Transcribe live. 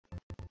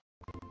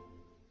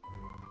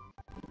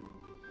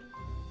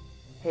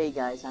Hey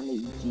guys, I'm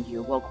the EG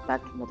here. Welcome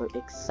back to another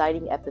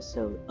exciting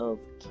episode of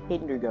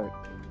Kindergarten.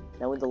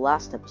 Now in the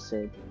last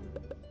episode,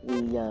 we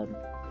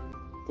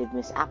did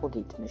Miss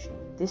Applegate's mission.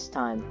 This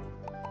time,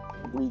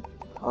 we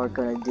are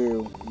gonna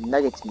do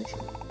Nugget's mission.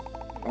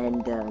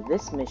 And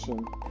this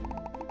mission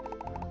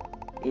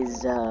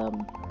is,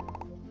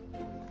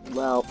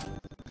 well,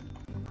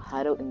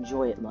 I don't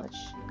enjoy it much.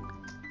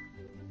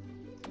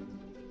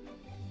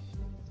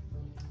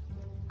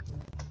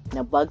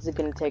 Now Bugs are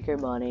gonna take her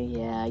money,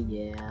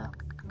 yeah.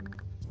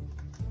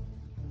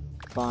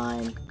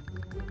 Fine.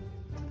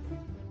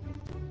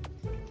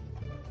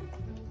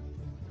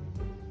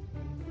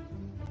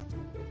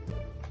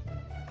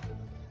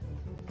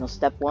 Now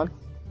step one,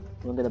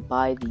 we're gonna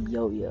buy the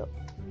yo-yo.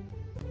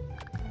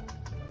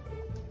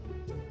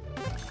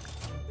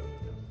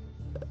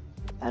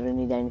 I don't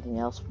need anything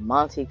else from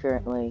Monty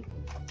currently,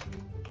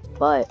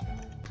 but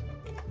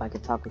if I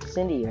could talk with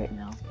Cindy right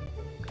now,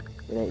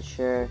 right?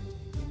 Sure.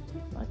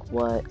 Like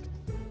what?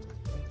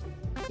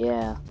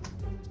 Yeah.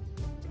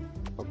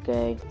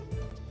 Okay.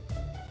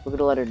 We're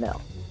gonna let her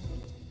know.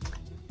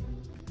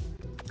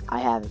 I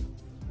haven't.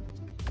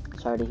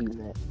 Sorry to hear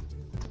that.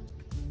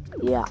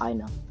 Yeah, I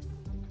know.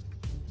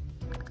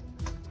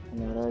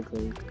 Not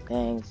ugly.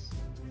 Thanks.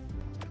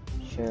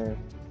 Sure.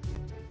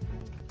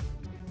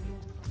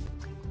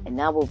 And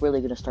now we're really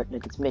gonna start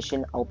Nugget's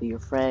mission. I'll be your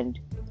friend.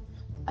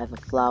 I have a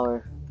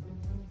flower.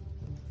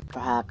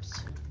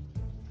 Perhaps.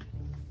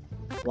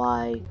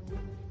 Why?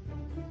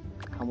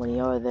 How many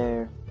are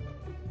there?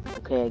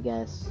 Okay, I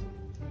guess.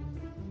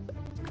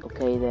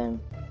 Okay then.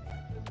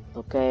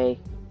 Okay.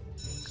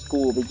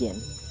 School will begin.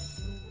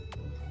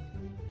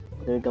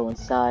 We're gonna go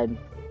inside.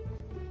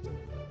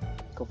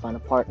 Go find a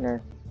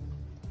partner.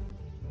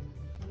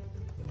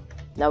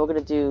 Now we're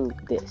gonna do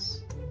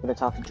this. We're gonna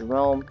talk to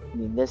Jerome. I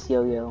mean this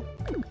yo-yo.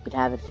 You can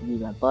have it if you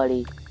be my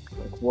buddy.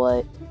 Like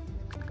what?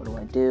 What do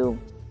I do?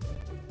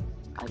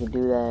 I can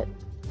do that.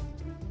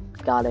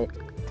 Got it.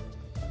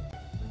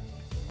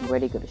 I'm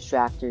ready to go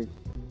distract her.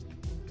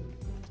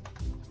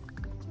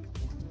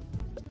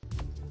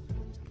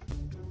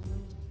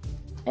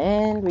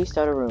 And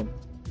restart a room.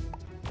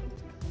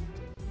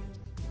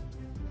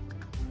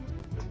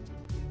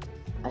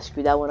 I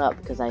screwed that one up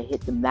because I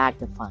hit the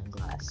magnifying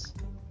glass.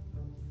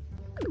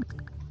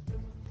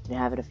 Didn't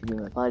have it if you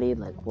be my buddy.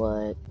 Like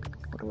what?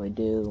 What do I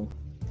do?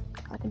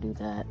 I can do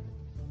that.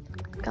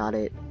 Got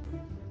it.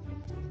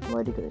 I'm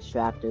ready to go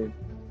distract her.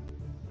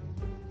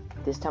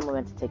 This time I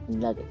meant to take the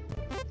Nugget.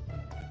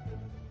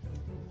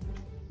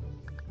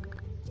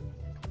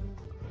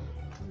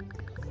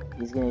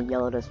 He's gonna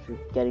yell at us for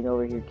getting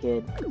over here,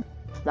 kid.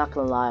 Not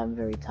gonna lie, I'm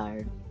very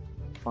tired.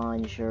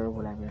 Fine, sure,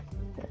 whatever.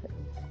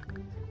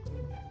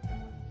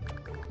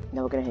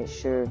 Now we're gonna hit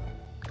sure.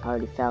 I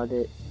already found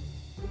it.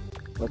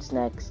 What's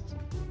next?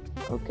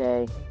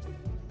 Okay.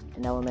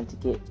 And now we're meant to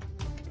get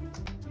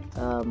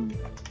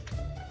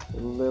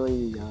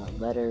Lily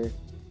letter.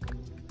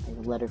 Like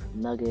a letter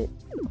from Nugget.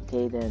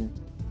 Okay then.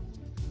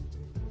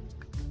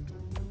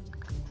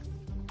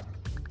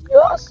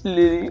 Yes,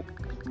 Lily.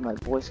 My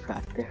voice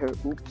cracked there.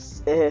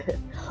 Oops.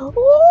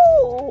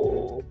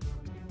 Oh!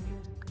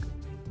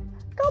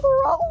 Got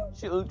the wrong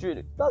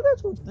children. No,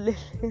 that's what Lily.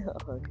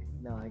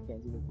 No, I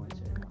can't do the voice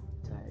right now.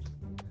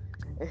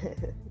 I'm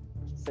tired.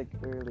 It's like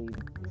early.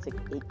 It's like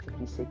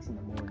 8:56 in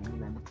the morning,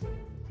 and I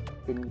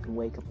didn't even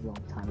wake up a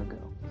long time ago.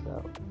 So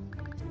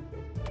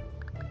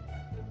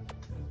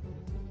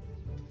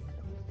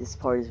this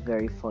part is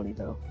very funny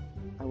though.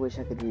 I wish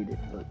I could read it,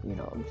 but you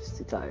know, I'm just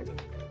too tired.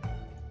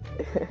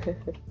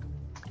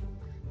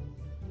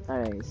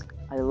 Anyways,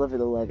 I delivered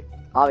the letter.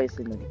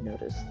 Obviously, nobody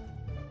noticed.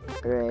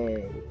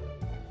 Hooray.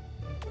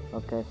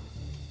 Okay.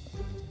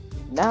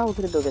 Now we're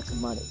gonna go get some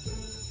money.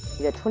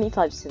 We got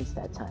 25 cents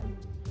that time.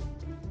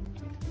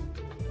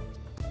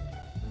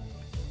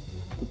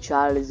 The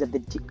child is of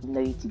the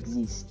night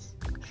exists.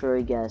 Sure,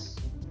 I guess.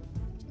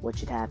 What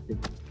should happen?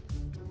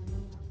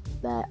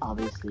 That,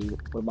 obviously,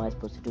 what am I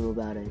supposed to do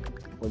about it?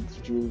 What did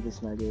you do to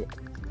this Nugget?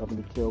 Want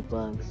me to kill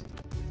Bugs?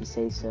 If you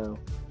say so.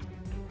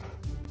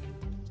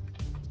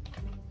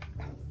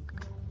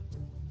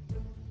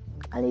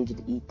 I need you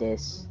to eat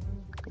this.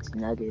 It's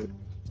Nugget.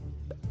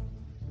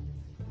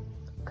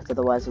 Because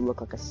otherwise it'll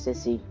look like a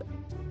sissy.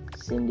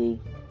 Cindy.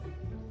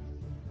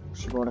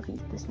 She won't have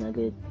eaten this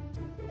Nugget.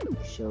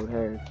 Showed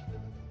her.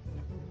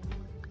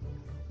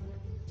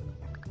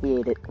 He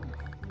ate it.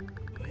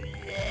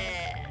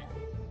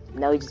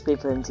 Now we just wait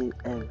for him to,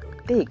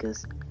 there he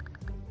goes.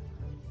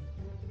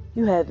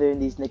 You have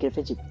earned this Nugget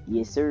friendship.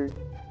 Yes, sir.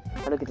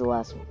 Now look at the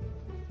last one.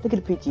 Look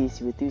at the appreciate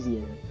your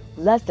enthusiasm.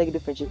 The last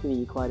Nugget friendship will be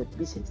required of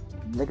business.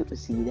 Nugget will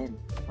see you then.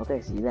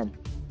 Okay, see you then.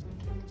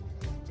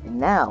 And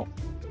now,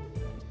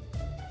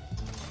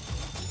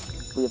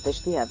 we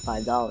officially have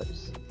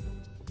 $5.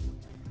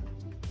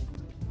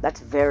 That's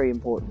very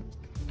important.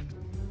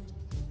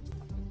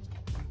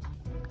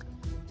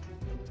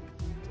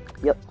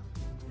 Yep.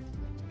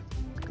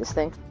 This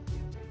thing?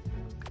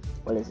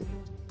 What is it?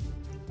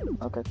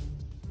 Okay.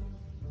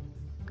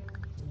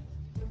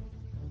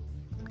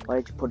 Why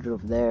did you put it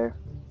over there?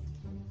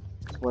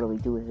 What do we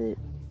do with it?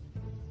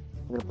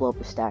 We're gonna blow up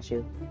a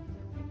statue.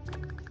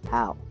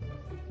 How?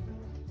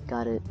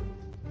 Got it.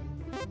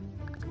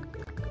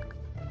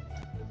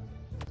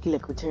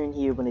 Click return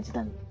here when it's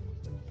done.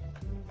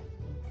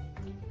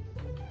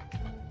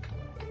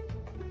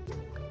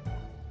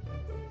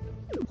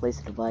 Place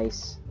the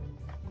device.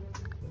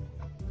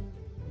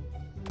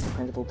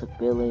 Principal took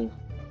Billy.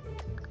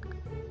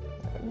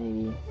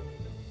 Maybe.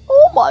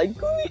 Oh my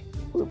god!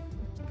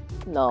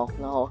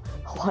 No.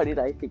 Why did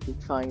I think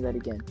of trying that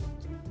again?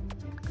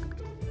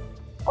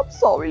 I'm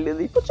sorry,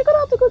 Lily, but you're gonna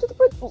have to go to the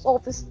principal's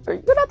office. Or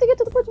you're gonna have to get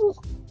to the principal's.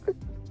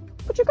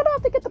 But you're gonna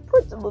have to get the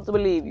principal to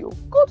believe you.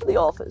 Go to the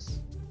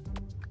office.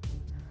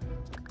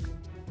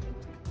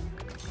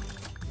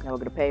 Now we're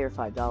gonna pay her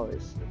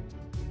 $5.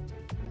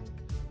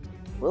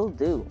 Will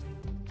do.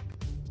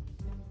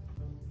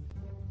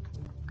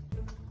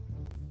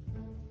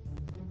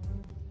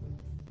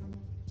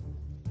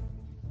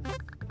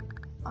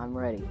 I'm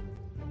ready.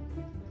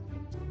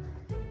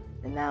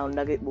 And now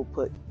Nugget will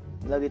put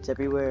nuggets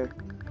everywhere.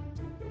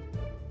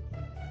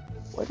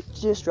 What?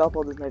 Just drop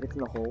all those nuggets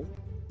in the hole.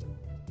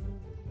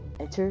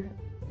 Enter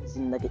the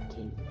Nugget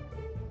Cave.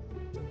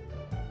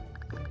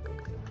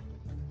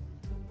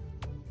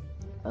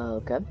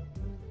 Okay.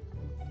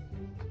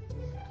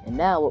 And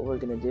now what we're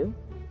gonna do?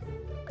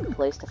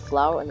 Place the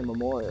flower on the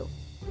memorial.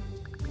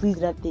 Please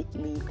do not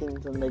leave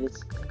things on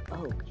nuggets.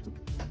 Oh,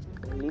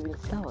 you're leaving a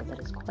flower. That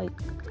is quite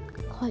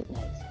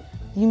nice.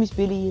 Do you miss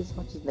Billy as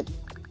much as Nugget?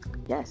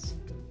 Yes.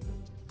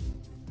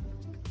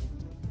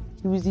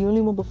 He was the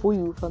only one before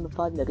you who found the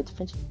 5 nuggets.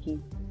 Friendship.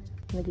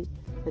 Nugget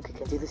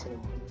can't do this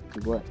anymore.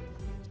 Do what?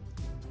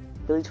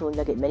 Billy told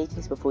Nugget many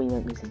things before he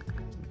went missing.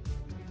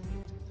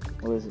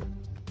 What is it?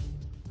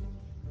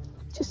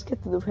 Just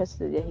get through the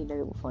rest of the day.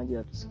 Nugget will find you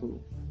after school.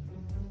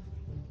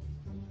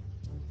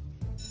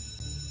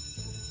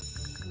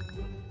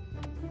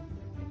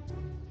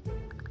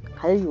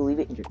 How did you leave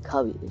it in your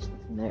cubby? There's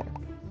nothing there.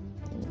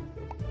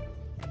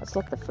 Let's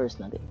look the first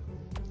nugget.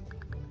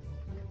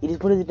 It is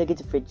one of the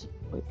Nugget's fridge.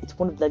 Wait, it's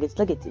one of Nugget's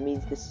nuggets. It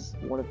means this is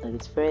one of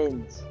Nugget's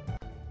friends.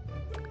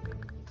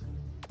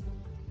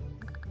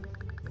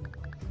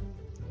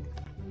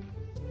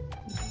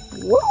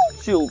 Well,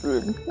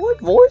 children, my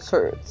voice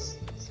hurts.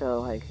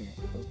 So I can't.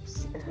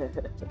 Oops.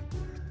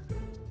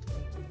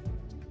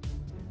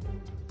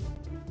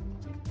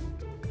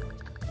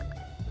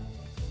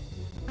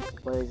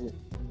 What is it?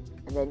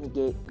 And then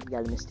he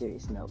got a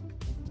mysterious note.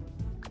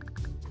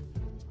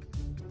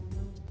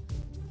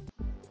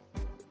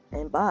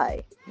 And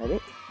bye,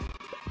 Nugget.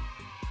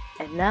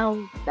 And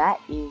now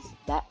that is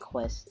that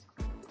quest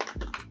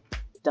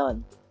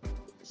done.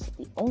 It's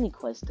the only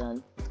quest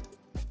done,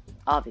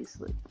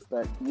 obviously.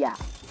 But yeah,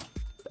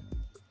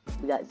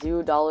 we got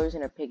 $0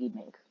 in our piggy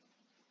bank.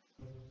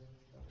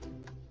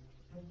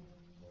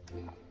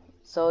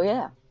 So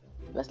yeah,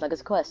 that's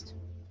Nugget's quest.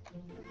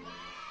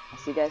 I'll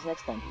see you guys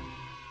next time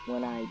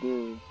when I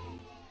do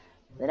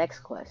the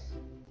next quest.